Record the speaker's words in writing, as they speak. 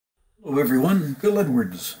Hello everyone, Bill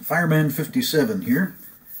Edwards, Fireman 57 here.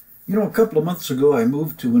 You know, a couple of months ago I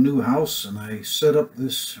moved to a new house and I set up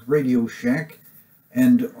this Radio Shack,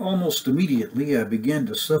 and almost immediately I began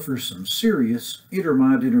to suffer some serious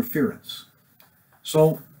Intermod interference.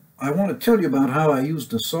 So I want to tell you about how I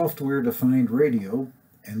used a software-defined radio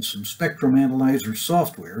and some spectrum analyzer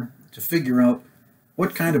software to figure out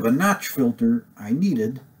what kind of a notch filter I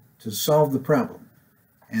needed to solve the problem.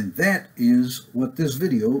 And that is what this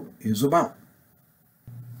video is about.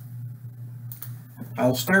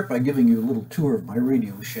 I'll start by giving you a little tour of my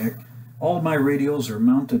Radio Shack. All of my radios are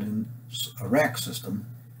mounted in a rack system.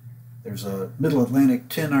 There's a Middle Atlantic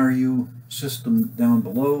 10RU system down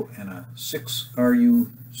below and a 6RU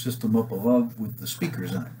system up above with the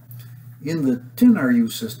speakers in it. In the 10RU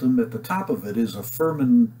system, at the top of it is a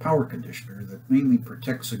Furman power conditioner that mainly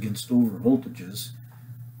protects against over voltages.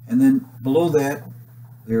 And then below that,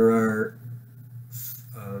 there are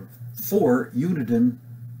 4 Uniden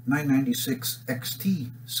 996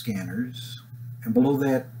 XT scanners, and below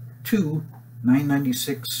that 2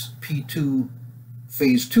 996 P2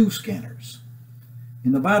 Phase 2 scanners.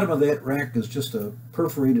 In the bottom of that rack is just a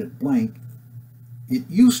perforated blank. It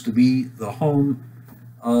used to be the home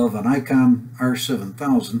of an ICOM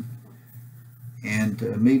R7000,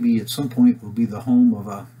 and maybe at some point will be the home of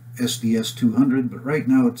a SDS 200, but right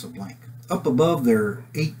now it's a blank. Up above there are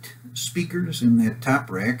 8 speakers in that top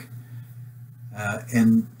rack,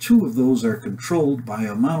 and 2 of those are controlled by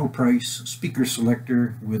a monoprice speaker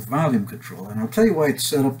selector with volume control, and I'll tell you why it's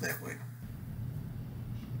set up that way.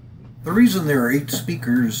 The reason there are 8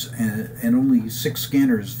 speakers and only 6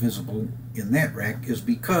 scanners visible in that rack is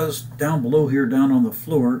because down below here, down on the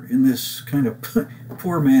floor, in this kind of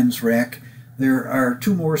poor man's rack, there are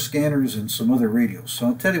 2 more scanners and some other radios. So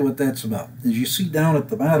I'll tell you what that's about. As you see down at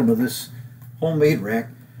the bottom of this homemade rack,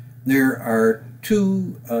 there are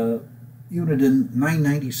 2 Uniden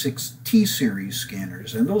 996 T-series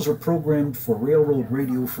scanners, and those are programmed for railroad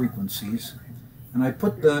radio frequencies, and I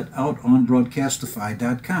put that out on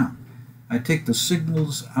broadcastify.com. I take the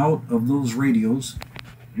signals out of those radios,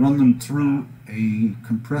 run them through a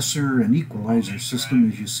compressor and equalizer system,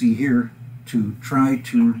 as you see here, to try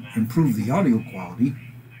to improve the audio quality,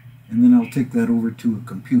 and then I'll take that over to a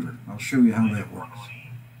computer. I'll show you how that works.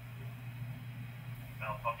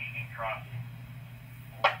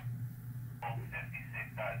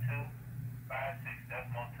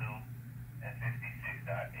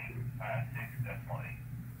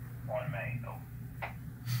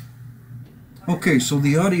 Okay, so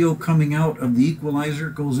the audio coming out of the equalizer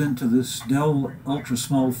goes into this Dell ultra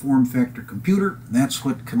small form factor computer. That's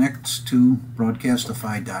what connects to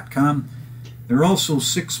broadcastify.com. There are also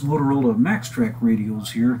 6 Motorola Maxtrac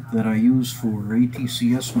radios here that I use for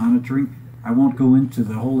ATCS monitoring. I won't go into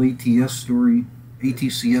the whole ATCS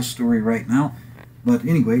story right now, but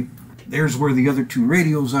anyway, there's where the other 2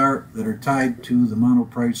 radios are that are tied to the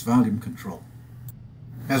monoprice volume control.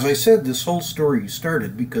 As I said, this whole story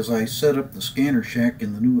started because I set up the scanner shack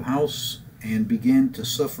in the new house and began to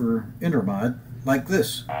suffer intermod like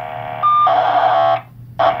this.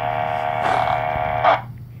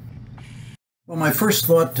 Well, my first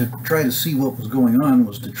thought to try to see what was going on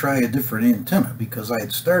was to try a different antenna, because I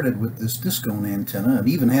had started with this discone antenna and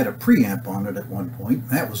even had a preamp on it at one point.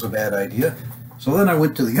 That was a bad idea. So then I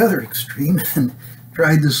went to the other extreme and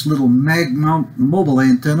tried this little mag mount mobile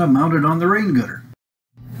antenna mounted on the rain gutter.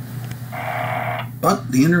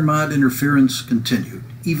 But the intermod interference continued,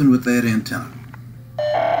 even with that antenna.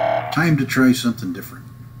 Time to try something different.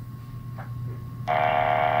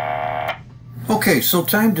 Okay, so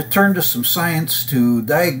time to turn to some science to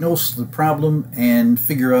diagnose the problem and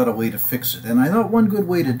figure out a way to fix it. And I thought one good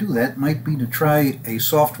way to do that might be to try a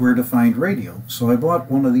software-defined radio. So I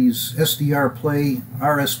bought one of these SDRplay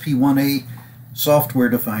RSP1A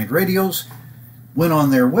software-defined radios, went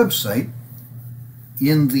on their website.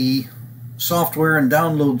 In the software and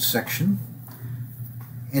download section,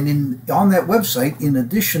 and on that website, in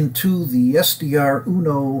addition to the SDR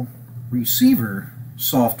Uno receiver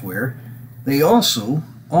software, they also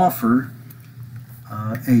offer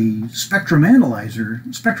a spectrum analyzer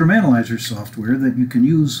software that you can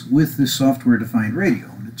use with this software-defined radio.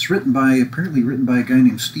 And it's apparently written by a guy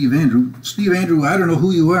named Steve Andrew. Steve Andrew, I don't know who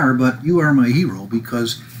you are, but you are my hero,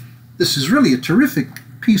 because this is really a terrific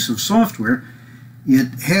piece of software.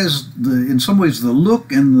 It has, in some ways, the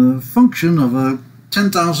look and the function of a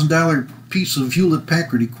 $10,000 piece of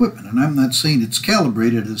Hewlett-Packard equipment. And I'm not saying it's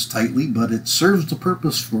calibrated as tightly, but it serves the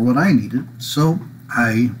purpose for what I needed. So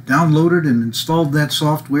I downloaded and installed that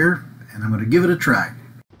software, and I'm going to give it a try.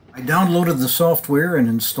 I downloaded the software and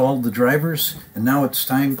installed the drivers, and now it's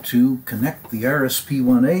time to connect the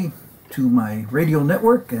RSP1A to my radio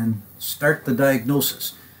network and start the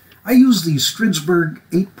diagnosis. I use these Stridsberg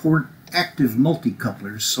 8-port active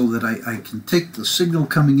multicouplers so that I can take the signal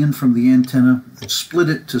coming in from the antenna and split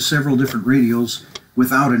it to several different radios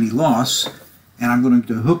without any loss, and I'm going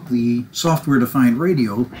to hook the software-defined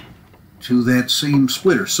radio to that same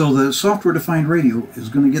splitter. So the software-defined radio is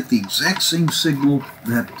going to get the exact same signal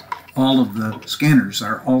that all of the scanners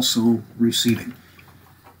are also receiving.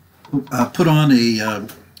 Put on a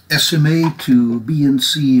SMA to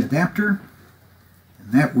BNC adapter,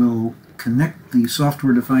 and that will connect the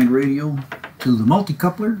software-defined radio to the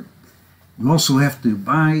multicoupler. You also have to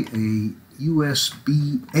buy a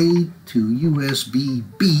USB-A to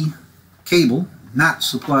USB-B cable not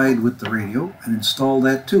supplied with the radio and install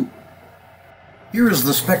that too. Here is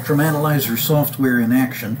the spectrum analyzer software in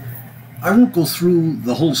action. I won't go through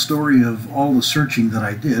the whole story of all the searching that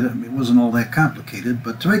I did. I mean, it wasn't all that complicated,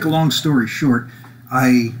 but to make a long story short,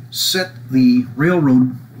 I set the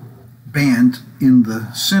railroad band in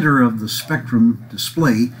the center of the spectrum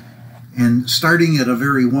display, and starting at a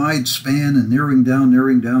very wide span and narrowing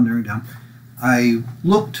down, I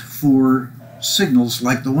looked for signals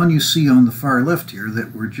like the one you see on the far left here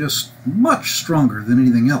that were just much stronger than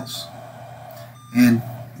anything else. And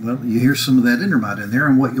well, you hear some of that intermod in there,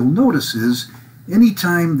 and what you'll notice is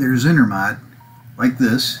anytime there's intermod like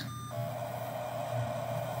this,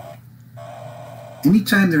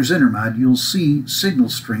 anytime there's intermod, you'll see signal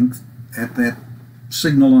strength at that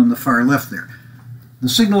signal on the far left there. The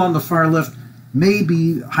signal on the far left may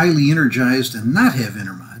be highly energized and not have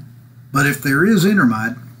intermod, but if there is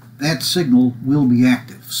intermod, that signal will be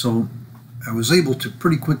active. So I was able to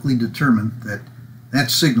pretty quickly determine that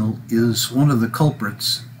that signal is one of the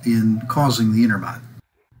culprits in causing the intermod.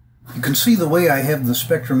 You can see the way I have the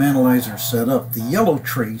spectrum analyzer set up. The yellow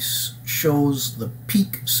trace shows the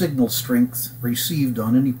peak signal strength received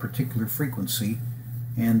on any particular frequency,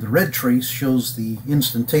 and the red trace shows the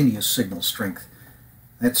instantaneous signal strength.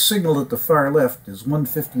 That signal at the far left is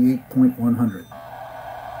 158.100.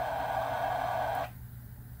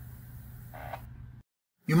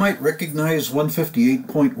 You might recognize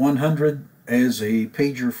 158.100 as a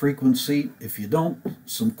pager frequency. If you don't,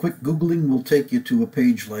 some quick Googling will take you to a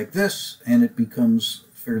page like this, and it becomes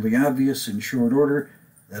fairly obvious in short order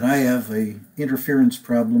that I have an interference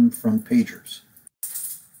problem from pagers.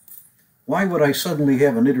 Why would I suddenly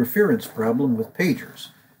have an interference problem with pagers?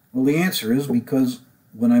 Well, the answer is because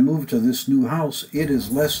when I moved to this new house, it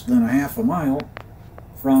is less than a half a mile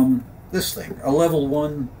from this thing, a level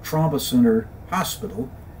 1 trauma center hospital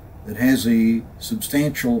that has a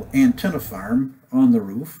substantial antenna farm on the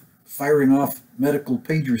roof, firing off medical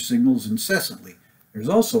pager signals incessantly. There's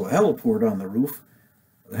also a heliport on the roof.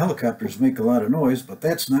 The helicopters make a lot of noise, but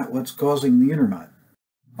that's not what's causing the intermod.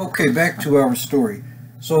 Okay, back to our story.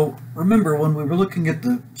 So remember, when we were looking at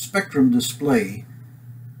the spectrum display,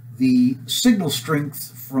 the signal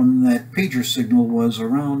strength from that pager signal was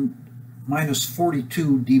around minus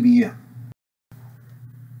 42 dBm.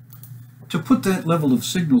 To put that level of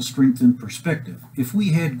signal strength in perspective, if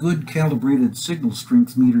we had good calibrated signal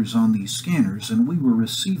strength meters on these scanners and we were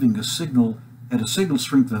receiving a signal at a signal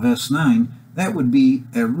strength of S9, that would be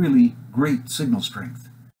a really great signal strength.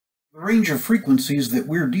 The range of frequencies that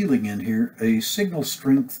we're dealing in here, a signal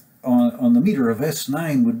strength on the meter of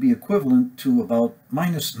S9 would be equivalent to about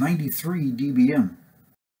minus 93 dBm.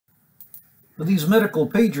 But these medical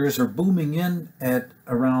pagers are booming in at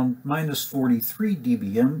around minus 43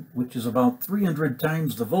 dBm, which is about 300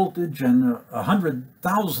 times the voltage and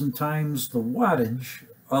 100,000 times the wattage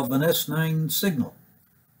of an S9 signal.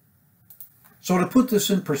 So to put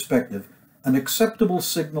this in perspective, an acceptable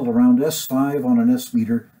signal around S5 on an S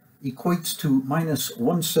meter equates to minus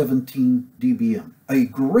 117 dBm. A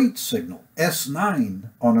great signal,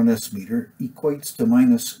 S9 on an S meter, equates to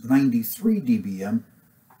minus 93 dBm.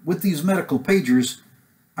 With these medical pagers,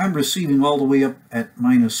 I'm receiving all the way up at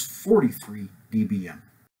minus 43 dBm.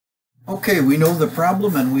 Okay, we know the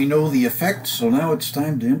problem and we know the effect, so now it's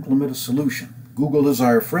time to implement a solution. Google is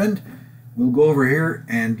our friend. We'll go over here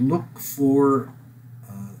and look for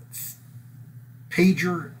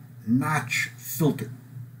pager notch filter.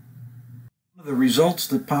 One of the results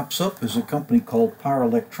that pops up is a company called Power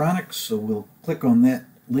Electronics, so we'll click on that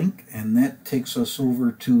link and that takes us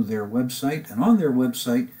over to their website, and on their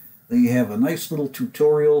website they have a nice little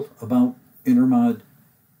tutorial about intermod,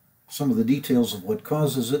 some of the details of what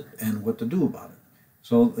causes it and what to do about it.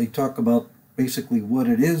 So they talk about basically what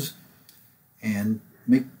it is and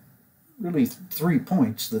make really 3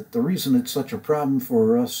 points. That the reason it's such a problem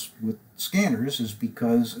for us with scanners is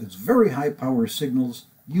because it's very high power signals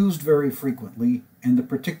used very frequently, and the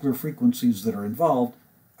particular frequencies that are involved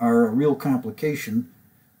are a real complication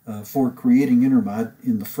for creating Intermod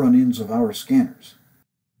in the front ends of our scanners.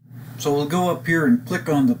 So we'll go up here and click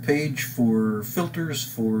on the page for filters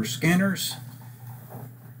for scanners.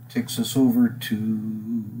 Takes us over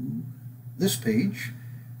to this page.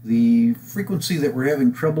 The frequency that we're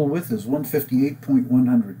having trouble with is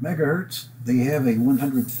 158.100 megahertz. They have a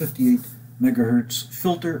 158 megahertz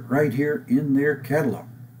filter right here in their catalog.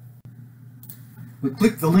 We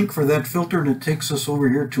click the link for that filter and it takes us over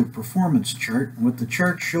here to a performance chart. What the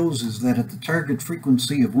chart shows is that at the target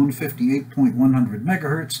frequency of 158.100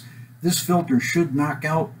 megahertz, this filter should knock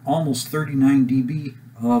out almost 39 dB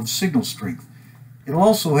of signal strength. It'll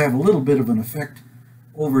also have a little bit of an effect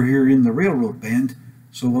over here in the railroad band,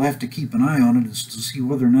 so we'll have to keep an eye on it as to see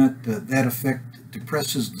whether or not that effect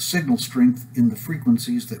depresses the signal strength in the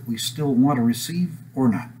frequencies that we still want to receive or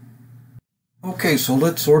not. Okay, so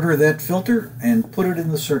let's order that filter and put it in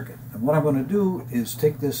the circuit. And what I'm going to do is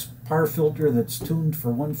take this PAR filter that's tuned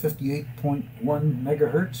for 158.1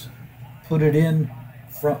 megahertz, put it in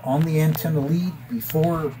on the antenna lead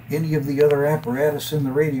before any of the other apparatus in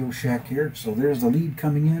the Radio Shack here. So there's the lead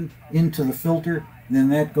coming in into the filter, and then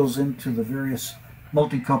that goes into the various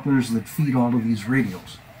multicouplers that feed all of these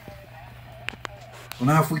radios. So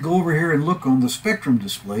now if we go over here and look on the spectrum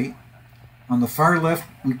display, on the far left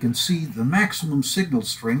we can see the maximum signal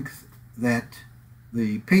strength that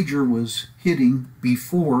the pager was hitting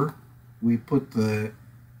before we put the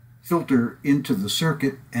filter into the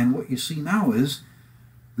circuit, and what you see now is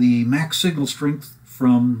the max signal strength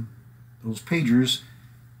from those pagers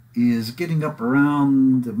is getting up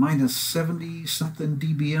around minus 70 something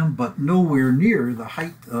dBm, but nowhere near the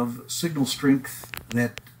height of signal strength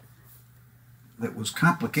that was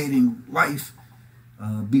complicating life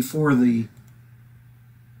before the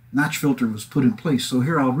notch filter was put in place. So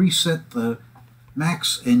here I'll reset the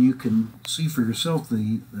max and you can see for yourself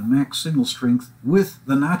the max signal strength with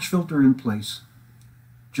the notch filter in place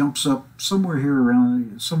jumps up somewhere here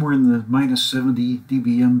around, somewhere in the minus 70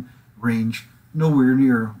 dBm range, nowhere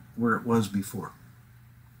near where it was before.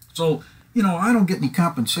 So, you know, I don't get any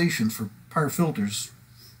compensation for PAR filters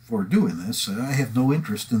for doing this. I have no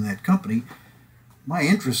interest in that company. My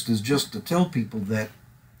interest is just to tell people that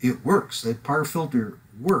it works, that PAR filter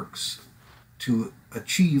works to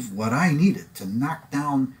achieve what I needed, to knock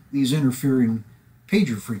down these interfering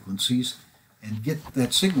pager frequencies and get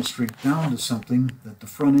that signal strength down to something that the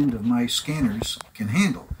front end of my scanners can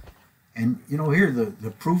handle. And you know, here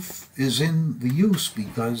the proof is in the use,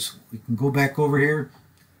 because we can go back over here,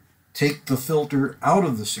 take the filter out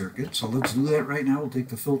of the circuit. So let's do that right now. We'll take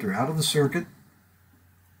the filter out of the circuit,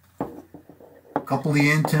 couple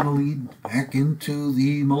the antenna lead back into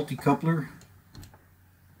the multicoupler,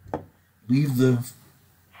 leave the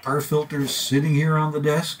PAR filter sitting here on the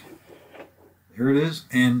desk. There it is,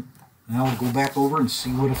 and now we'll go back over and see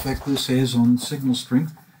what effect this has on signal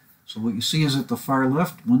strength. So what you see is at the far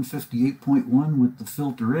left, 158.1 with the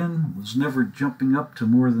filter in, was never jumping up to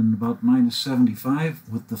more than about minus 75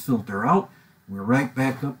 with the filter out. We're right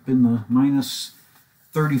back up in the minus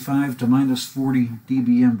 35 to minus 40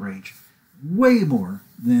 dBm range. Way more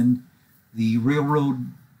than the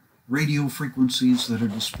railroad radio frequencies that are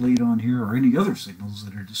displayed on here, or any other signals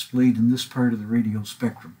that are displayed in this part of the radio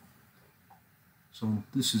spectrum. So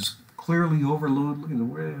this is clearly overload. Look at the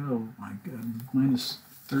way, oh my God, minus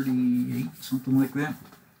 38, something like that.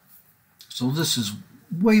 So this is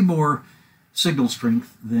way more signal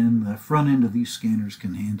strength than the front end of these scanners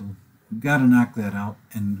can handle. We've got to knock that out,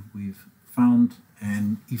 and we've found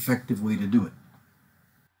an effective way to do it.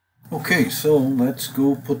 Okay, so let's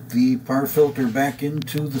go put the PAR filter back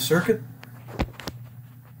into the circuit.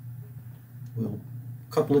 We'll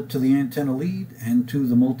couple it to the antenna lead and to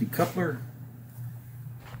the multicoupler.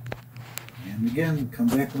 And again, come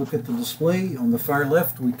back, look at the display. On the far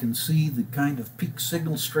left, we can see the kind of peak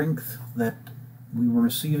signal strength that we were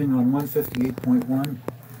receiving on 158.1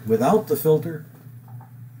 without the filter.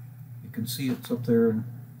 You can see it's up there,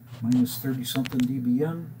 minus 30 something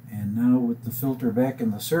dBm. And now with the filter back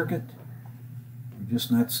in the circuit, we're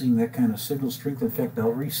just not seeing that kind of signal strength. In fact,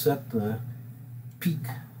 I'll reset the peak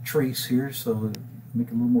trace here so to make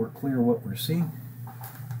it a little more clear what we're seeing.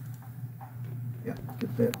 Yeah,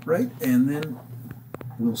 get that right. And then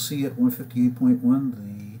we'll see at 158.1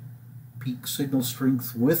 the peak signal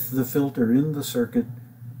strength with the filter in the circuit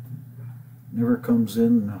never comes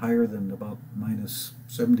in higher than about minus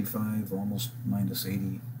 75, almost minus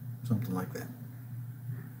 80, something like that.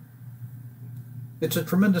 It's a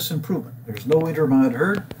tremendous improvement. There's no intermod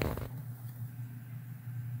heard,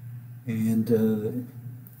 and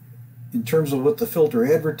in terms of what the filter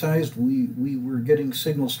advertised, we were getting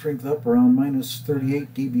signal strength up around minus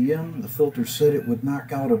 38 dBm. The filter said it would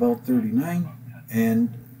knock out about 39,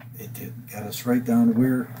 and it did. Got us right down to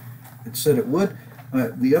where it said it would.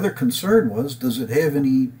 The other concern was, does it have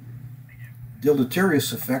any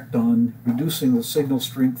deleterious effect on reducing the signal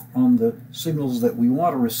strength on the signals that we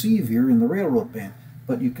want to receive here in the railroad band?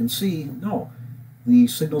 But you can see, no, the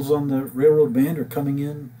signals on the railroad band are coming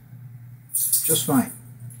in just fine.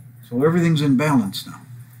 So everything's in balance now.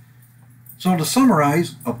 So to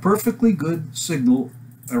summarize, a perfectly good signal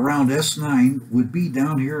around S9 would be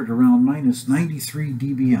down here at around minus 93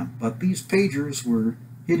 dBm. But these pagers were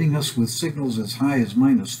hitting us with signals as high as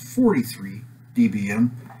minus 43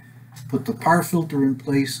 dBm. Put the PAR filter in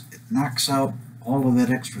place, it knocks out all of that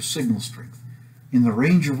extra signal strength. In the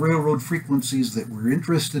range of railroad frequencies that we're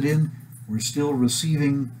interested in, we're still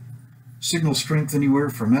receiving signal strength anywhere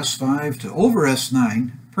from S5 to over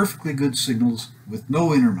S9, perfectly good signals with no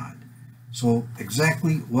intermod. So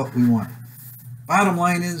exactly what we wanted. Bottom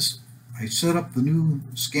line is, I set up the new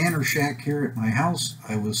scanner shack here at my house.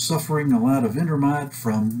 I was suffering a lot of intermod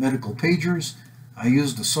from medical pagers. I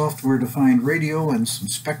used a software-defined radio and some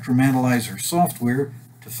spectrum analyzer software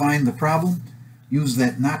to find the problem. Used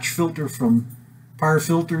that notch filter from PAR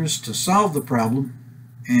filters to solve the problem,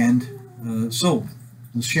 and so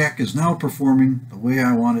the shack is now performing the way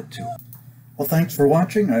I want it to. Well, thanks for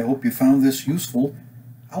watching. I hope you found this useful.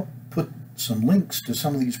 I'll put some links to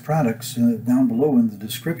some of these products down below in the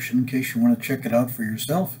description in case you want to check it out for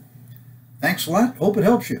yourself. Thanks a lot. Hope it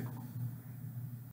helps you.